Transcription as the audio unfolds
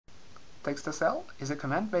TextSL is a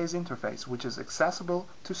command-based interface which is accessible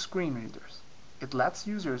to screen readers. It lets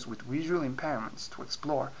users with visual impairments to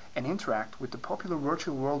explore and interact with the popular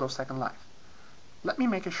virtual world of Second Life. Let me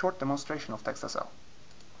make a short demonstration of TextSL.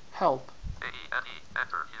 Help.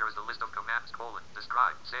 Enter. Here is the list of commands: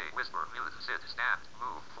 describe, say, whisper, mute, sit, stand,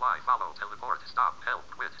 move, fly, follow, teleport, stop, help,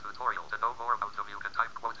 quit, tutorial. To know more about them, you can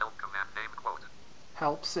type help command name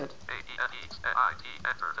Help sit.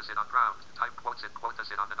 Enter. To sit on ground. Type sit, to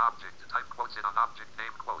sit on an object. Type sit on object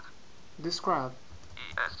name Describe.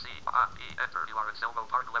 Enter. You are in Selvo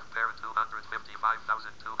Park, left parent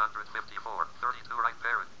 255,254, 32 right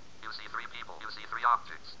parent. You see 3 people. You see 3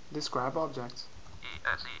 objects. Describe objects.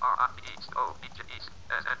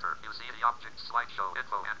 Enter. You see the object slideshow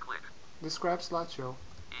info and click. Describe slideshow.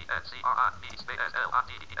 Enter.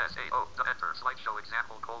 Slideshow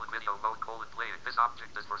example video mode playing. This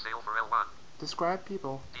object is for sale for L1. Describe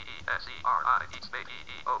people. Enter.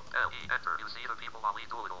 You see the people Ali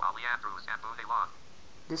Doolittle, Ali Andrews, and Boone Elon.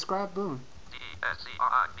 Describe Boone.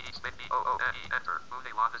 Enter. Boone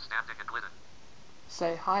Elon is standing in Glidden.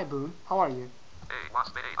 Say hi Boone, how are you?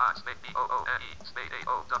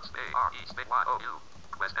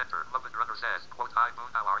 Quest enter. Logan Runner says, hi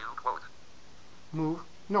Boone, how are you? Move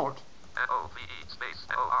north. NOVE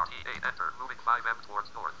enter. Moving 5M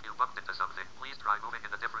towards north. You bumped into something. Please try moving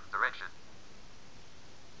in a different direction.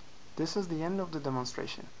 This is the end of the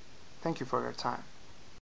demonstration. Thank you for your time.